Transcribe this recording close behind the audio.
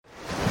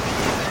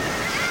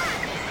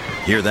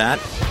Hear that?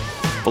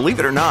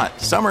 Believe it or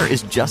not, summer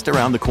is just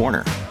around the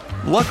corner.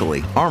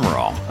 Luckily, Armor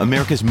All,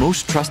 America's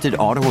most trusted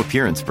auto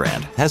appearance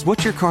brand, has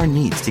what your car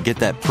needs to get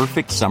that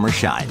perfect summer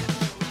shine.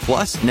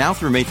 Plus, now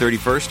through May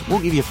 31st, we'll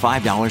give you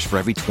 $5 for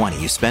every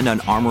 $20 you spend on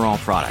Armor All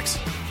products.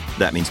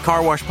 That means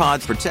car wash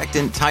pods,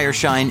 protectant, tire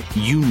shine,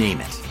 you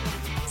name it.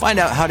 Find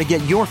out how to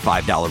get your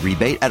 $5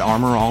 rebate at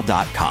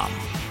armorall.com.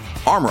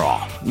 Armor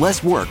All,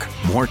 less work,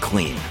 more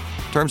clean.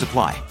 Terms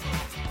apply.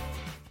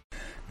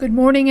 Good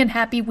morning and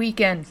happy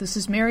weekend. This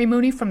is Mary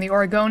Mooney from the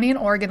Oregonian,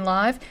 Oregon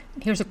Live.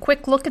 And here's a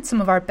quick look at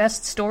some of our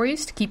best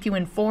stories to keep you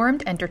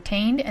informed,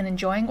 entertained, and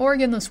enjoying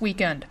Oregon this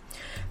weekend.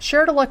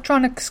 Shared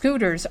electronic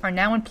scooters are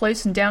now in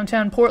place in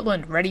downtown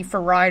Portland, ready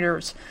for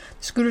riders.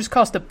 The scooters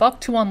cost $1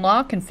 to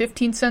unlock and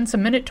 15 cents a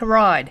minute to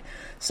ride.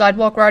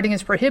 Sidewalk riding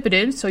is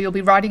prohibited, so you'll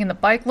be riding in the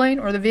bike lane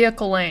or the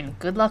vehicle lane.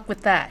 Good luck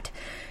with that.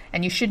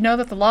 And you should know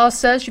that the law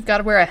says you've got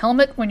to wear a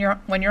helmet when you're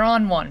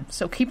on one.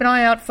 So keep an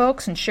eye out,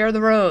 folks, and share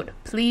the road,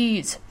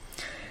 please.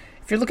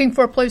 If you're looking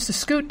for a place to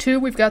scoot to,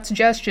 we've got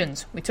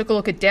suggestions. We took a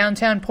look at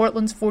downtown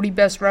Portland's 40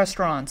 best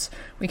restaurants.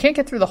 We can't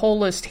get through the whole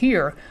list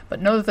here, but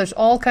know that there's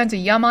all kinds of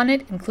yum on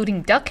it,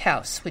 including Duck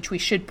House, which we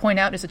should point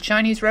out is a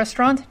Chinese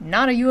restaurant,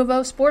 not a U of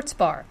O sports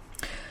bar.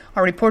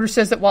 Our reporter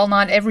says that while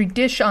not every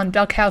dish on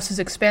Duck House's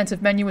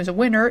expansive menu is a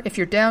winner, if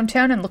you're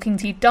downtown and looking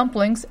to eat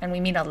dumplings, and we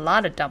mean a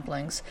lot of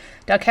dumplings,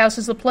 Duck House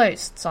is the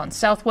place. It's on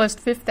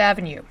Southwest 5th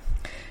Avenue.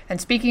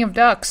 And speaking of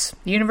ducks,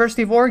 the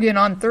University of Oregon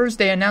on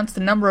Thursday announced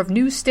a number of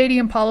new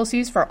stadium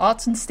policies for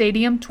Autzen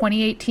Stadium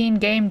 2018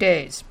 game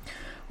days.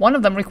 One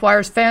of them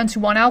requires fans who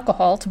want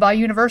alcohol to buy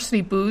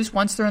university booze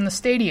once they're in the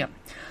stadium.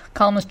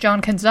 Columnist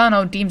John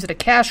Canzano deems it a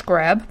cash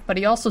grab, but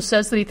he also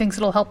says that he thinks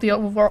it'll help the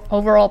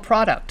overall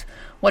product.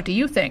 What do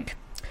you think?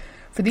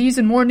 For these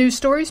and more news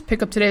stories,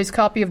 pick up today's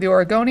copy of The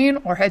Oregonian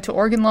or head to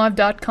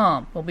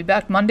OregonLive.com. We'll be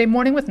back Monday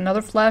morning with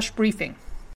another flash briefing.